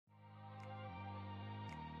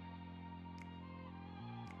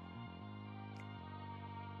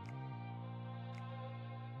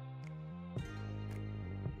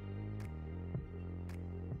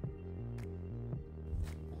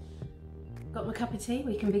Got my cup of tea?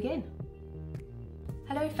 We can begin.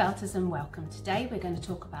 Hello felters and welcome. Today we're going to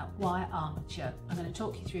talk about wire armature. I'm going to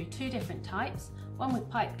talk you through two different types, one with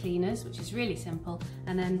pipe cleaners, which is really simple,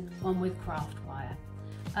 and then one with craft wire.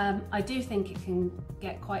 I do think it can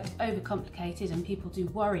get quite overcomplicated and people do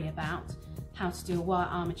worry about how to do a wire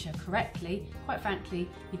armature correctly. Quite frankly,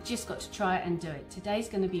 you've just got to try it and do it. Today's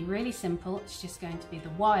going to be really simple. It's just going to be the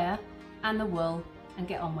wire and the wool and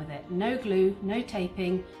get on with it. No glue, no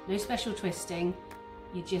taping, no special twisting.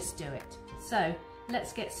 You just do it. So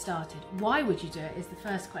let's get started. Why would you do it is the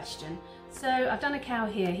first question. So I've done a cow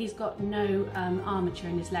here. He's got no armature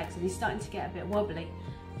in his legs and he's starting to get a bit wobbly.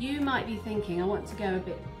 You might be thinking, I want to go a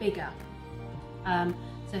bit bigger.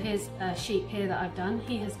 So here's a sheep here that I've done.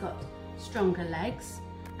 He has got stronger legs,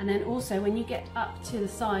 and then also when you get up to the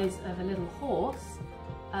size of a little horse,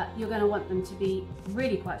 you're going to want them to be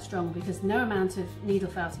really quite strong, because no amount of needle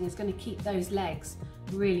felting is going to keep those legs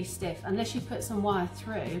really stiff. Unless you put some wire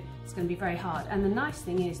through, it's going to be very hard. And the nice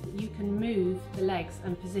thing is that you can move the legs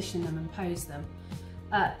and position them and pose them.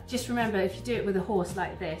 Just remember, if you do it with a horse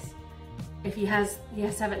like this, he has to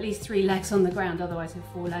have at least 3 legs on the ground, otherwise he'll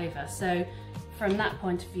fall over. So from that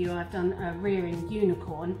point of view, I've done a rearing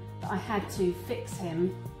unicorn, but I had to fix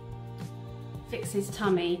his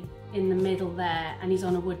tummy in the middle there, and he's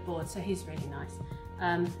on a wood board, so he's really nice.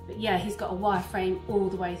 But yeah, he's got a wire frame all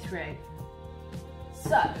the way through.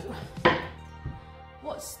 So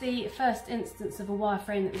what's the first instance of a wire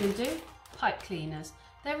frame that we're going to do? Pipe cleaners.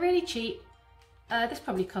 They're really cheap. This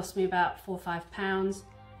probably cost me about £4 or £5,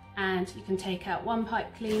 and you can take out one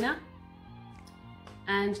pipe cleaner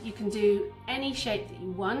and you can do any shape that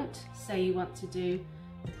you want. Say you want to do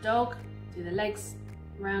a dog, do the legs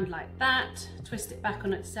round like that, twist it back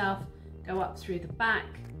on itself, go up through the back,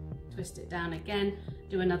 twist it down again,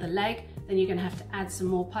 do another leg, then you're going to have to add some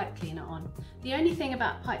more pipe cleaner on. The only thing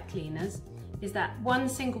about pipe cleaners is that one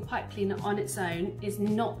single pipe cleaner on its own is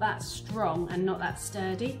not that strong and not that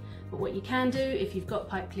sturdy, but what you can do if you've got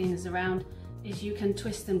pipe cleaners around is you can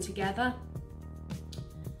twist them together,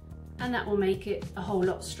 and that will make it a whole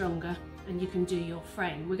lot stronger, and you can do your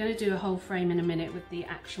frame. We're going to do a whole frame in a minute with the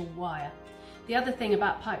actual wire. The other thing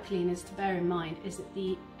about pipe cleaners to bear in mind is that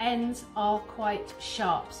the ends are quite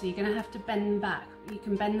sharp, so you're going to have to bend them back. You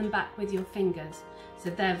can bend them back with your fingers,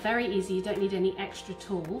 so they're very easy. You don't need any extra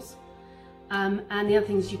tools, and the other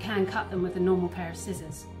thing is you can cut them with a normal pair of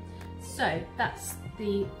scissors. So that's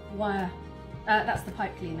the wire, that's the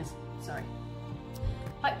pipe cleaners, sorry.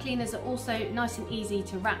 Pipe cleaners are also nice and easy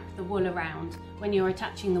to wrap the wool around. When you're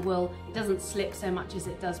attaching the wool, it doesn't slip so much as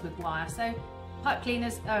it does with wire. So pipe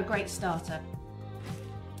cleaners are a great starter.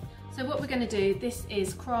 So what we're going to do, this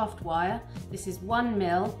is craft wire. This is 1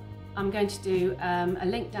 mil. I'm going to do a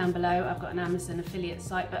link down below. I've got an Amazon affiliate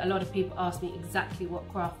site, but a lot of people ask me exactly what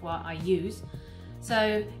craft wire I use.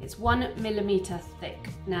 So it's 1 millimeter thick.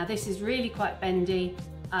 Now this is really quite bendy.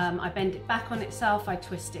 I bend it back on itself, I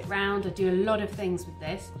twist it round, I do a lot of things with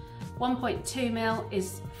this. 1.2 mil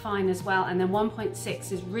is fine as well, and then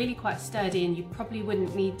 1.6 is really quite sturdy, and you probably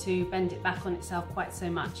wouldn't need to bend it back on itself quite so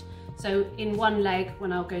much. So in one leg,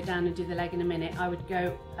 when I'll go down and do the leg in a minute, I would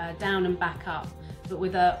go down and back up, but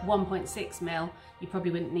with a 1.6 mil, you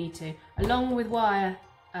probably wouldn't need to. Along with wire,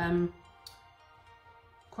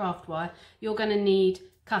 craft wire, you're going to need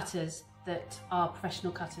cutters that are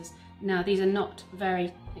professional cutters. Now these are not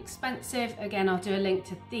very expensive. Again, I'll do a link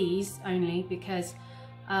to these only because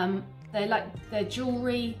they're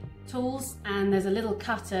jewellery tools, and there's a little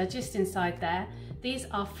cutter just inside there. These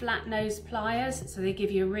are flat nose pliers, so they give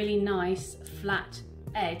you a really nice flat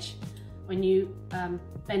edge when you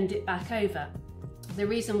bend it back over. The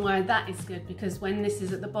reason why that is good, because when this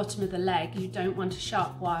is at the bottom of the leg, you don't want a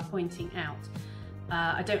sharp wire pointing out.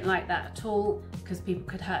 I don't like that at all, because people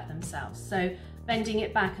could hurt themselves. So bending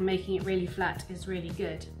it back and making it really flat is really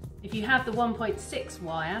good. If you have the 1.6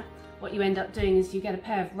 wire, what you end up doing is you get a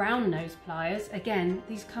pair of round nose pliers. Again,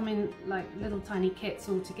 these come in like little tiny kits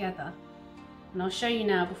all together. And I'll show you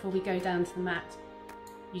now before we go down to the mat.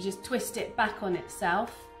 You just twist it back on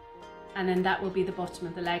itself, and then that will be the bottom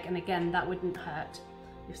of the leg. And again, that wouldn't hurt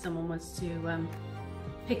if someone was to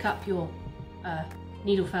pick up your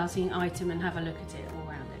needle felting item and have a look at it all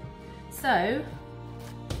around it. So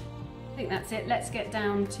I think that's it. Let's get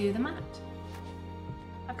down to the mat.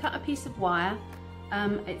 I've cut a piece of wire.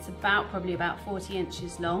 It's probably about 40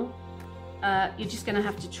 inches long. You're just going to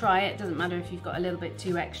have to try it. Doesn't matter if you've got a little bit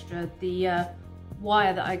too extra. The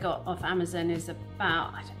wire that I got off Amazon is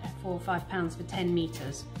about, I don't know, £4 or £5 for 10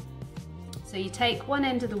 meters. So you take one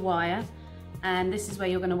end of the wire, and this is where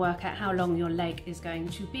you're going to work out how long your leg is going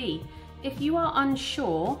to be. If you are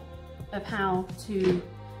unsure of how to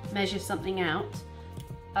measure something out,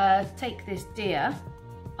 take this deer,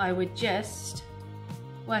 I would just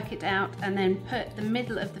work it out and then put the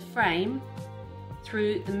middle of the frame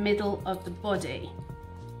through the middle of the body.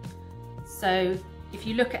 So if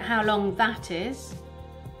you look at how long that is,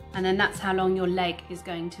 and then that's how long your leg is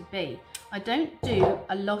going to be. I don't do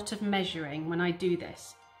a lot of measuring when I do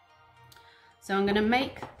this. So I'm going to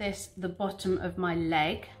make this the bottom of my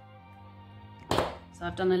leg. So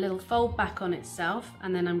I've done a little fold back on itself,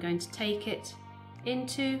 and then I'm going to take it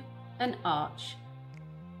into an arch.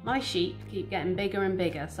 My sheep keep getting bigger and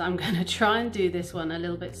bigger, so I'm going to try and do this one a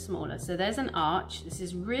little bit smaller. So there's an arch. This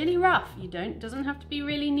is really rough. Doesn't have to be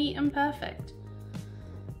really neat and perfect.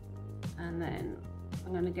 And then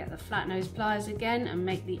I'm going to get the flat nose pliers again and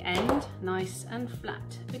make the end nice and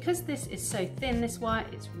flat. Because this is so thin, this wire,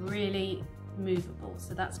 it's really movable,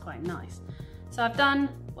 so that's quite nice. So I've done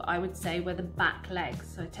what I would say were the back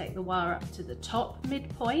legs. So I take the wire up to the top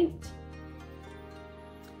midpoint.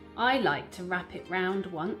 I like to wrap it round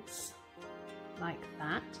once, like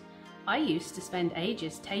that. I used to spend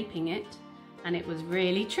ages taping it, and it was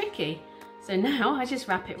really tricky. So now I just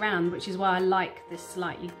wrap it round, which is why I like this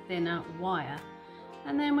slightly thinner wire.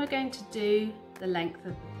 And then we're going to do the length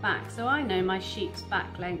of the back. So I know my sheep's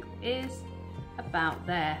back length is about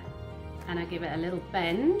there. And I give it a little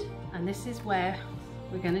bend, and this is where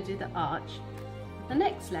we're going to do the arch of the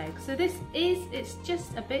next leg. So it's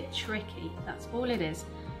just a bit tricky, that's all it is.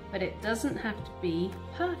 But it doesn't have to be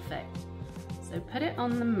perfect. So put it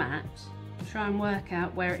on the mat, try and work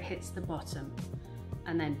out where it hits the bottom,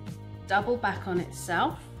 and then double back on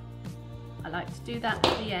itself. I like to do that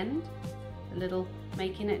at the end,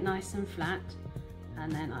 making it nice and flat,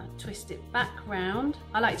 and then I twist it back round.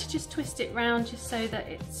 I like to just twist it round just so that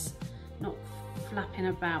it's not flapping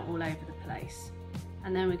about all over the place.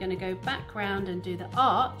 And then we're going to go back round and do the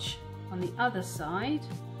arch on the other side.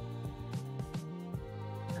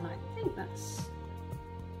 I think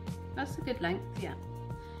that's a good length, yeah.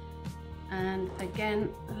 And again,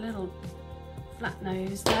 a little flat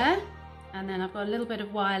nose there, and then I've got a little bit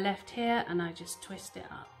of wire left here, and I just twist it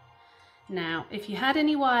up. Now, if you had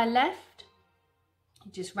any wire left,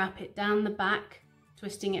 you just wrap it down the back,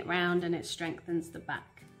 twisting it round, and it strengthens the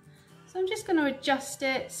back. So I'm just going to adjust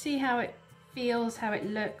it, see how it feels, how it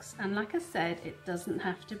looks, and like I said, it doesn't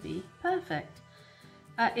have to be perfect.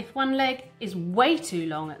 If one leg is way too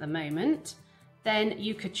long at the moment, then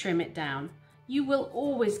you could trim it down. You will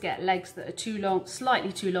always get legs that are too long,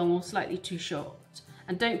 slightly too long or slightly too short.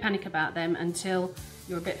 And don't panic about them until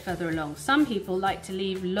you're a bit further along. Some people like to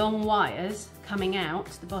leave long wires coming out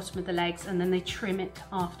the bottom of the legs, and then they trim it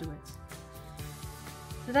afterwards.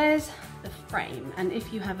 So there's the frame, and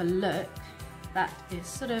if you have a look, that is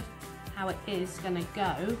sort of how it is going to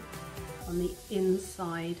go on the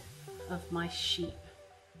inside of my sheep.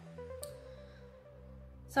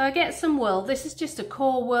 So I get some wool. This is just a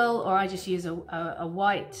core wool, or I just use a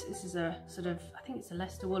white. This is a sort of, I think it's a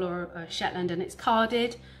Leicester wool or a Shetland, and it's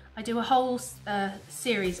carded. I do a whole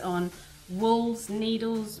series on wools,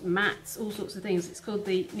 needles, mats, all sorts of things. It's called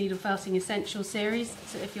the Needle Felting Essential series.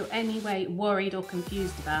 So if you're any way worried or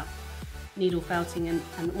confused about needle felting and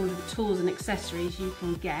all of the tools and accessories you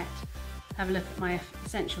can get, have a look at my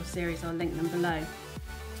Essential series. I'll link them below.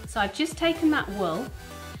 So I've just taken that wool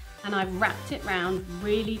and I've wrapped it round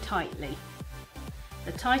really tightly.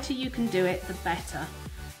 The tighter you can do it, the better.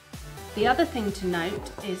 The other thing to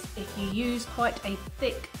note is if you use quite a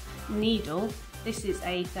thick needle, this is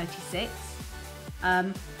a 36,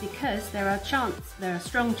 because there are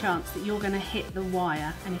strong chance that you're going to hit the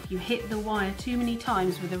wire, and if you hit the wire too many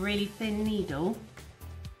times with a really thin needle,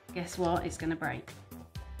 guess what, it's going to break.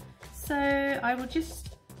 So I will just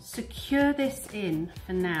secure this in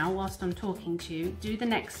for now whilst I'm talking to you, do the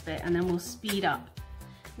next bit, and then we'll speed up.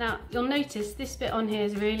 Now you'll notice this bit on here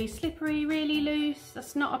is really slippery, really loose.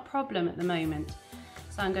 That's not a problem at the moment.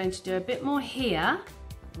 So I'm going to do a bit more here,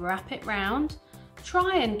 wrap it round,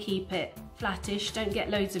 try and keep it flattish, don't get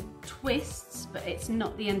loads of twists, but it's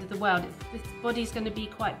not the end of the world. This body's going to be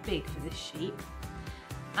quite big for this sheep.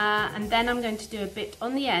 And then I'm going to do a bit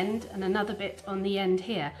on the end and another bit on the end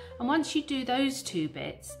here. And once you do those two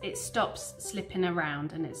bits, it stops slipping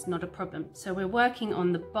around and it's not a problem. So we're working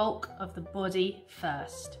on the bulk of the body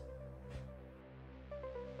first.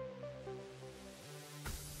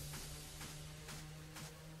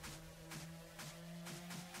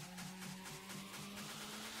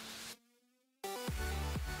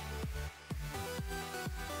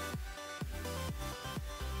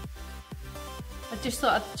 I just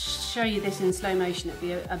thought I'd show you this in slow motion, it'd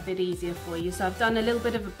be a bit easier for you. So I've done a little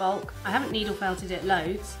bit of a bulk. I haven't needle felted it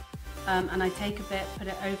loads, and I take a bit, put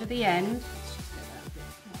it over the end. Let's just get that a bit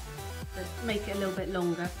more. make it a little bit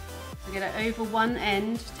longer. So get it over one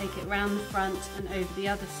end, take it round the front and over the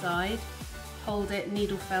other side, hold it,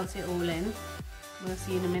 needle felt it all in. We'll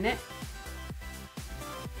see in a minute.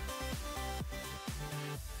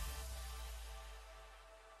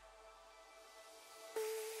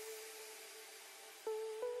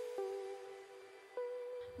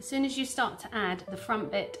 As soon as you start to add the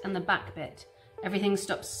front bit and the back bit, everything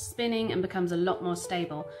stops spinning and becomes a lot more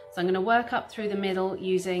stable. So I'm going to work up through the middle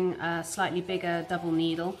using a slightly bigger double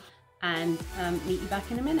needle and meet you back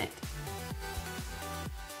in a minute.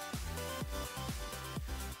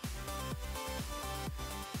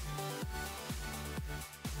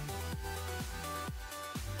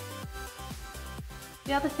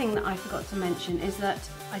 The other thing that I forgot to mention is that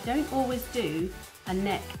I don't always do a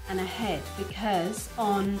neck and a head, because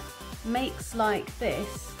on makes like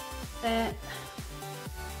this they're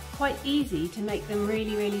quite easy to make them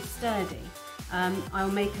really sturdy.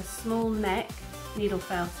 I'll make a small neck, needle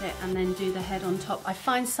felt it, and then do the head on top. I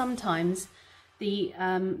find sometimes the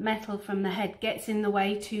metal from the head gets in the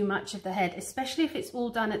way too much of the head, especially if it's all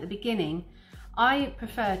done at the beginning. I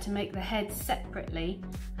prefer to make the head separately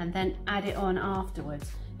and then add it on afterwards.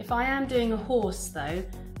 If I am doing a horse though,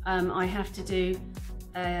 I have to do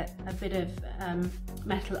a bit of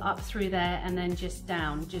metal up through there and then just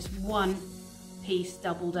down, just one piece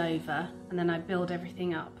doubled over, and then I build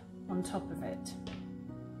everything up on top of it.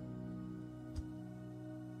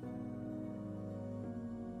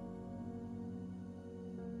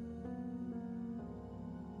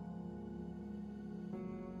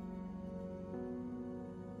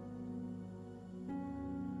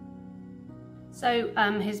 So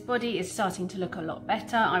his body is starting to look a lot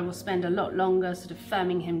better. I will spend a lot longer sort of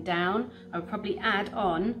firming him down. I will probably add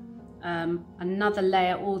on another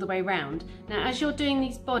layer all the way round. Now as you're doing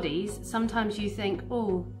these bodies, sometimes you think,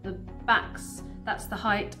 oh, the backs, that's the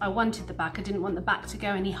height. I wanted the back, I didn't want the back to go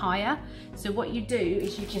any higher. So what you do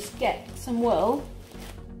is you just get some wool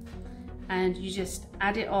and you just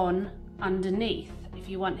add it on underneath if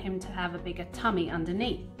you want him to have a bigger tummy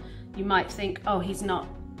underneath. You might think, oh, he's not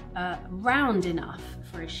round enough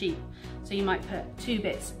for a sheep, so you might put two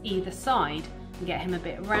bits either side and get him a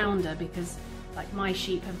bit rounder, because like my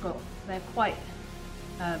sheep have got, they're quite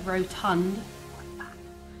rotund,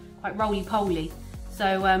 quite roly-poly,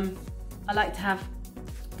 so I like to have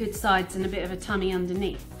good sides and a bit of a tummy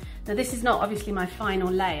underneath. Now this is not obviously my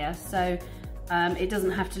final layer, so it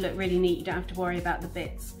doesn't have to look really neat, you don't have to worry about the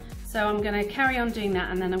bits. So I'm going to carry on doing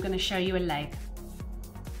that, and then I'm going to show you a leg.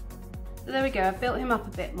 So there we go, I've built him up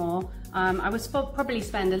a bit more. I would probably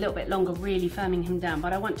spend a little bit longer really firming him down,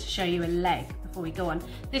 but I want to show you a leg before we go on.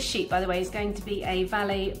 This sheep, by the way, is going to be a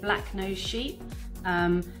Valais black nose sheep.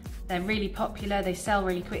 They're really popular, they sell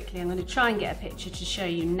really quickly. I'm going to try and get a picture to show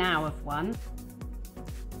you now of one.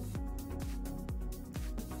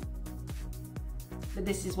 But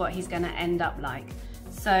this is what he's going to end up like.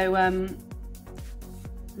 So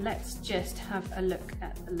let's just have a look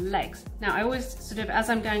at the legs. Now I always sort of, as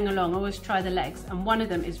I'm going along, I always try the legs, and one of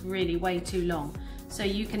them is really way too long. So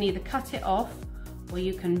you can either cut it off or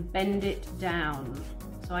you can bend it down.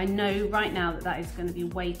 So I know right now that that is going to be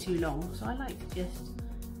way too long. So I like to just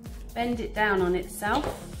bend it down on itself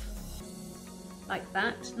like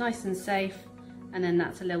that, nice and safe. And then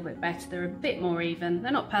that's a little bit better. They're a bit more even.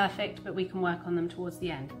 They're not perfect, but we can work on them towards the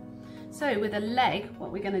end. So with a leg,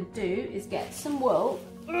 what we're going to do is get some wool.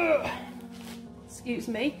 Excuse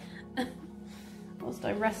me, whilst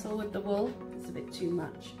I wrestle with the wool, it's a bit too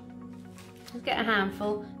much. Let's get a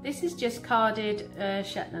handful. This is just carded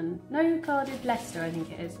Shetland, no, carded Leicester, I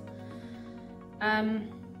think it is.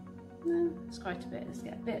 No, it's quite a bit. Let's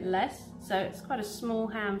get a bit less. So it's quite a small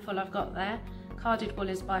handful I've got there. Carded wool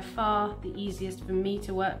is by far the easiest for me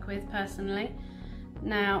to work with personally.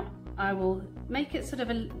 Now I will make it sort of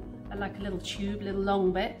like a little tube, little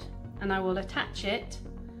long bit, and I will attach it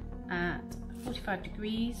at 45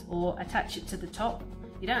 degrees or attach it to the top.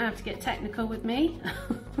 You don't have to get technical with me.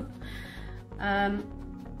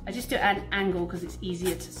 I just do it at an angle because it's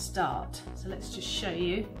easier to start. So let's just show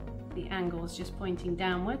you the angle is just pointing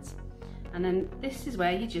downwards, and then this is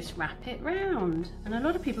where you just wrap it round. And a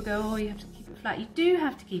lot of people go, oh, you have to keep it flat. You do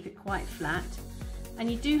have to keep it quite flat, and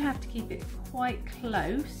you do have to keep it quite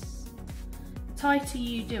close. The tighter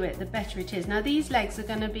you do it, the better it is. Now these legs are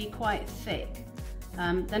going to be quite thick.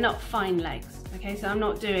 They're not fine legs, okay? So I'm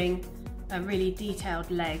not doing a really detailed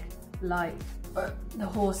leg like the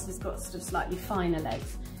horse has got sort of slightly finer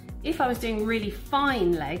legs. If I was doing really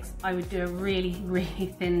fine legs, I would do a really,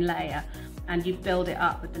 really thin layer, and you build it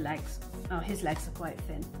up with the legs. Oh, his legs are quite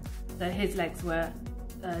thin. So his legs were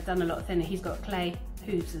done a lot thinner. He's got clay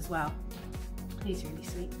hooves as well. He's really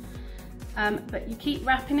sweet. but you keep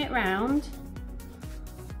wrapping it round.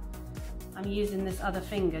 I'm using this other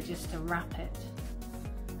finger just to wrap it.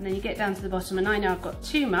 And then you get down to the bottom, and I know I've got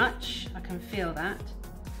too much, I can feel that.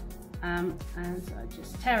 And so I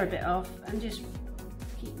just tear a bit off and just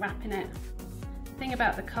keep wrapping it. The thing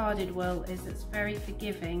about the carded wool is it's very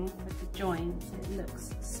forgiving with the joints. It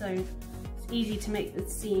looks so, it's easy to make the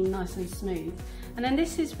seam nice and smooth. And then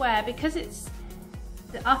this is where, because it's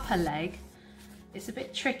the upper leg, it's a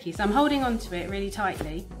bit tricky. So I'm holding onto it really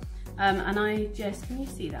tightly. And I just, can you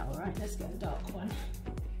see that all right? Let's get a dark one.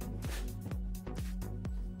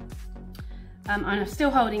 And I'm still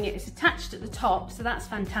holding it. It's attached at the top, so that's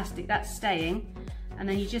fantastic. That's staying. And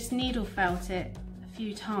then you just needle felt it a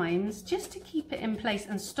few times just to keep it in place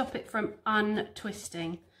and stop it from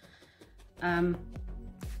untwisting. And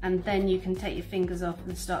then you can take your fingers off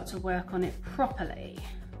and start to work on it properly.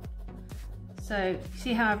 So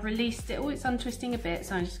see how I've released it? Oh, it's untwisting a bit,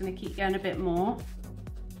 so I'm just going to keep going a bit more.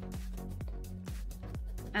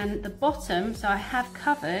 And the bottom, so I have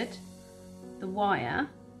covered the wire,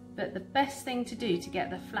 but the best thing to do to get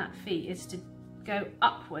the flat feet is to go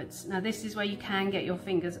upwards. Now this is where you can get your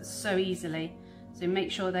fingers so easily, so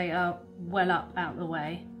make sure they are well up out the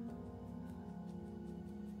way.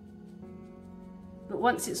 But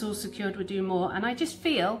once it's all secured, we'll do more. And I just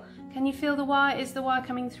feel, can you feel the wire? Is the wire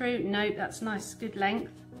coming through? No, that's nice, good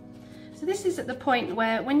length. So this is at the point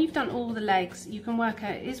where when you've done all the legs, you can work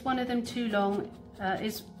out, is one of them too long?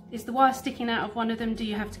 Is the wire sticking out of one of them? Do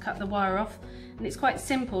you have to cut the wire off? And it's quite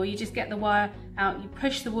simple. You just get the wire out, you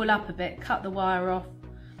push the wool up a bit, cut the wire off,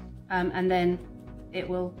 and then it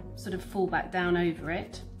will sort of fall back down over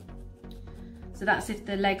it. So that's if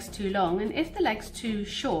the leg's too long. And if the leg's too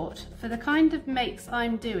short, for the kind of makes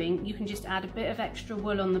I'm doing, you can just add a bit of extra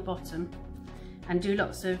wool on the bottom and do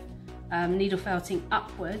lots of needle felting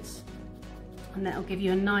upwards, and that'll give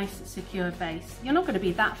you a nice secure base. You're not going to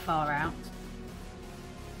be that far out.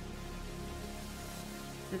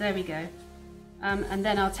 So there we go. And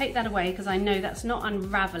then I'll take that away because I know that's not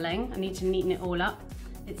unraveling. I need to neaten it all up.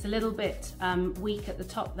 It's a little bit weak at the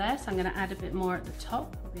top there, so I'm going to add a bit more at the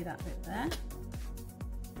top, probably that bit there.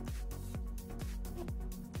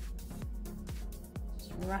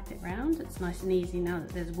 Just wrap it round. It's nice and easy now that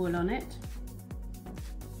there's wool on it.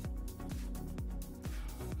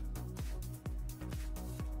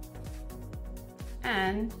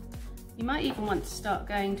 And you might even want to start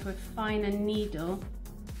going to a finer needle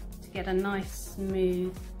to get a nice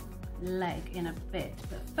smooth leg in a bit.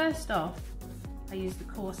 But first off, I use the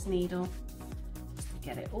coarse needle just to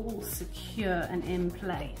get it all secure and in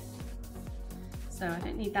place. So I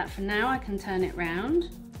don't need that for now, I can turn it round.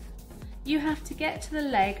 You have to get to the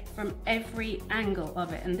leg from every angle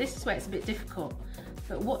of it, and this is where it's a bit difficult.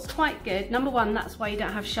 But what's quite good, number one, that's why you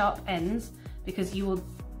don't have sharp ends, because you will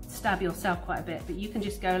stab yourself quite a bit, but you can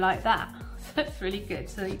just go like that. So it's really good.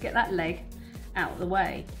 So you get that leg out of the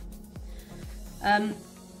way.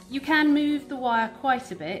 You can move the wire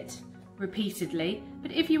quite a bit repeatedly,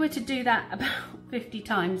 but if you were to do that about 50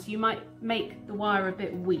 times, you might make the wire a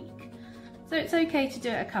bit weak. So it's okay to do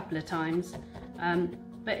it a couple of times.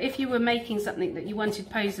 But if you were making something that you wanted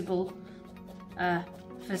posable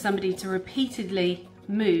for somebody to repeatedly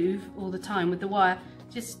move all the time with the wire,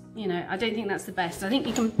 just, you know, I don't think that's the best. I think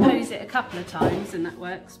you can pose it a couple of times and that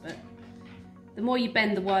works, but the more you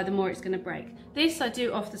bend the wire, the more it's going to break. This I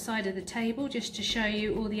do off the side of the table just to show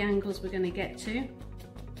you all the angles we're going to get to.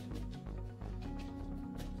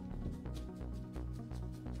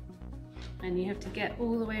 And you have to get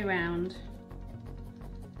all the way around.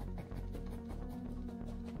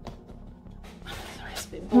 Sorry, it's a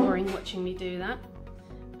bit boring watching me do that.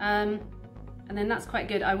 And then that's quite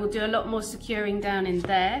good. I will do a lot more securing down in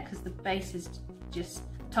there because the base is just,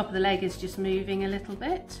 top of the leg is just moving a little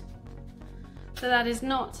bit. So that is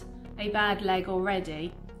not a bad leg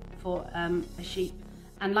already for a sheep.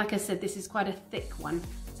 And like I said, this is quite a thick one.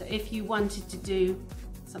 So if you wanted to do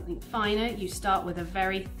something finer, you start with a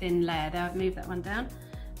very thin layer. There, I've moved that one down.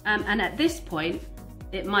 And at this point,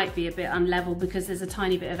 it might be a bit unlevel because there's a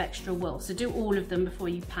tiny bit of extra wool. So do all of them before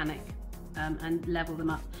you panic and level them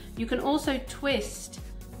up. You can also twist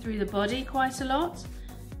through the body quite a lot,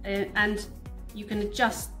 and you can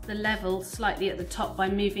adjust the level slightly at the top by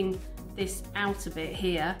moving this out a bit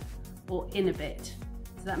here or in a bit.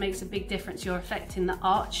 So that makes a big difference. You're affecting the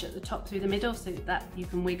arch at the top through the middle, so that you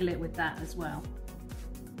can wiggle it with that as well.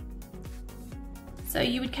 So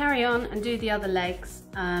you would carry on and do the other legs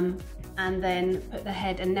and then put the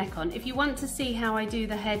head and neck on. If you want to see how I do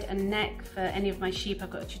the head and neck for any of my sheep,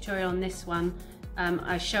 I've got a tutorial on this one.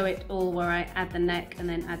 I show it all where I add the neck and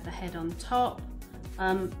then add the head on top.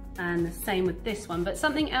 and the same with this one. But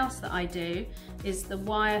something else that I do is the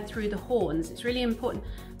wire through the horns. It's really important.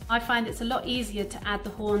 I find it's a lot easier to add the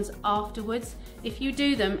horns afterwards. If you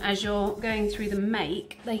do them as you're going through the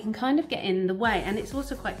make, they can kind of get in the way, and it's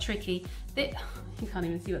also quite tricky. You can't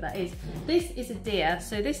even see what that is. This is a deer,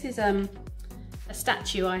 so this is a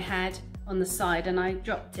statue I had on the side, and I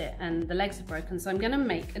dropped it and the legs are broken, so I'm going to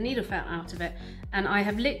make a needle felt out of it. And I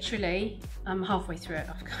have literally, I'm halfway through it,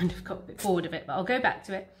 I've kind of got a bit bored of it, but I'll go back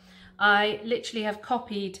to it. I literally have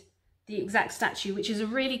copied the exact statue, which is a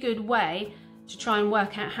really good way to try and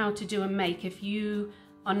work out how to do a make if you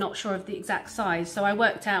are not sure of the exact size. So I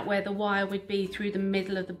worked out where the wire would be through the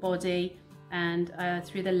middle of the body and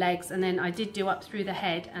through the legs, and then I did do up through the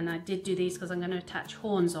head, and I did do these because I'm going to attach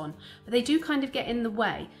horns on, but they do kind of get in the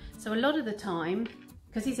way. So a lot of the time,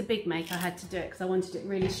 because he's a big make, I had to do it because I wanted it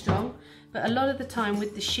really strong, but a lot of the time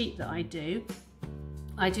with the sheep that I do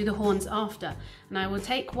the horns after, and I will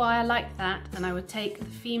take wire like that, and I would take the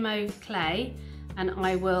Fimo clay, and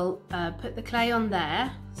I will put the clay on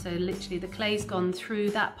there, so literally the clay's gone through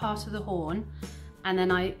that part of the horn, and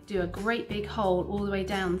then I do a great big hole all the way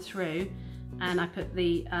down through, and I put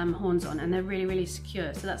the horns on, and they're really, really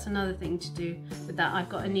secure. So that's another thing to do with that. I've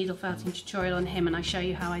got a needle felting tutorial on him, and I show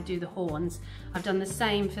you how I do the horns. I've done the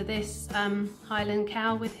same for this Highland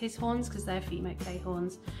cow with his horns, because they're Fimo clay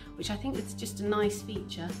horns, which I think is just a nice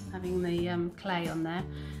feature, having the clay on there.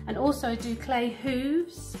 And also I do clay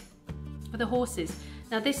hooves for the horses.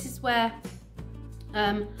 Now this is where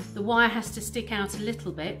the wire has to stick out a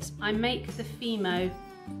little bit. I make the Fimo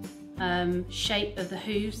shape of the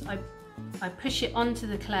hooves. I push it onto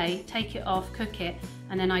the clay, take it off, cook it,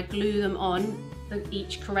 and then I glue them on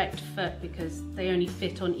each correct foot, because they only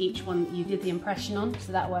fit on each one that you did the impression on,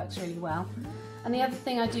 so that works really well. And the other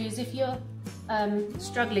thing I do is, if you're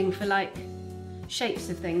struggling for like shapes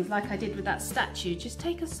of things, like I did with that statue, just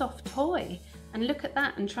take a soft toy and look at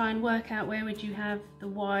that and try and work out where would you have the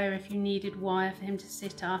wire if you needed wire for him to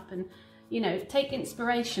sit up, and you know, take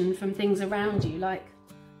inspiration from things around you, like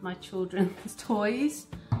my children's toys.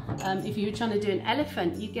 If you were trying to do an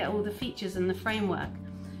elephant, you get all the features and the framework.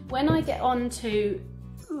 When I get on to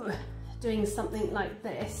doing something like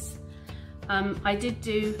this, I did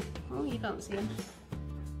do, oh, you can't see them.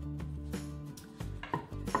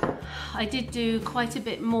 I did do quite a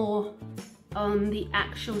bit more on the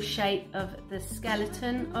actual shape of the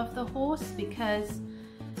skeleton of the horse, because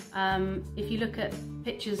if you look at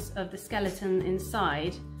pictures of the skeleton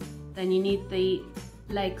inside, then you need the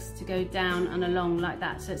legs to go down and along like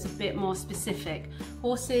that, so it's a bit more specific.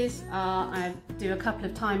 Horses, I do a couple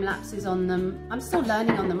of time lapses on them. I'm still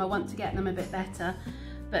learning on them, I want to get them a bit better,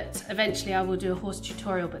 but eventually I will do a horse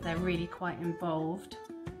tutorial, but they're really quite involved.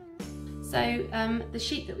 So the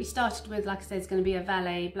sheep that we started with, like I said, is going to be a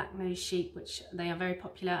Valais black-nosed sheep, which they are very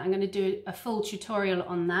popular. I'm going to do a full tutorial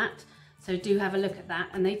on that, so do have a look at that,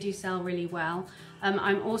 and they do sell really well.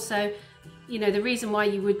 I'm also, you know, the reason why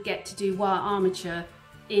you would get to do wire armature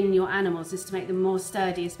in your animals is to make them more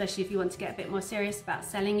sturdy, especially if you want to get a bit more serious about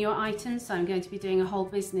selling your items. So I'm going to be doing a whole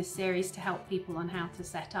business series to help people on how to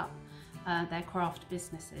set up their craft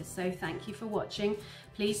businesses. So thank you for watching.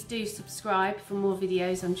 Please do subscribe for more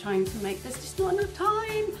videos. I'm trying to make, there's just not enough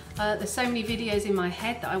time. There's so many videos in my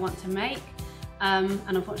head that I want to make, and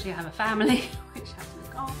unfortunately I have a family which I have to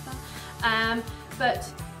look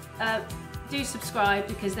after. Do subscribe,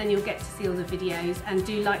 because then you'll get to see all the videos, and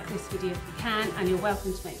do like this video if you can, and you're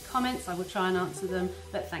welcome to make comments. I will try and answer them,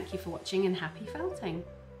 but thank you for watching, and happy felting.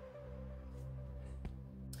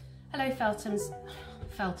 Hello feltums.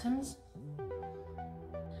 Feltums?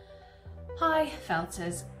 Hi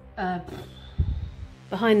felters.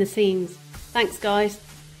 Behind the scenes. Thanks guys.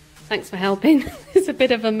 Thanks for helping. It's a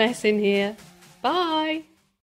bit of a mess in here. Bye.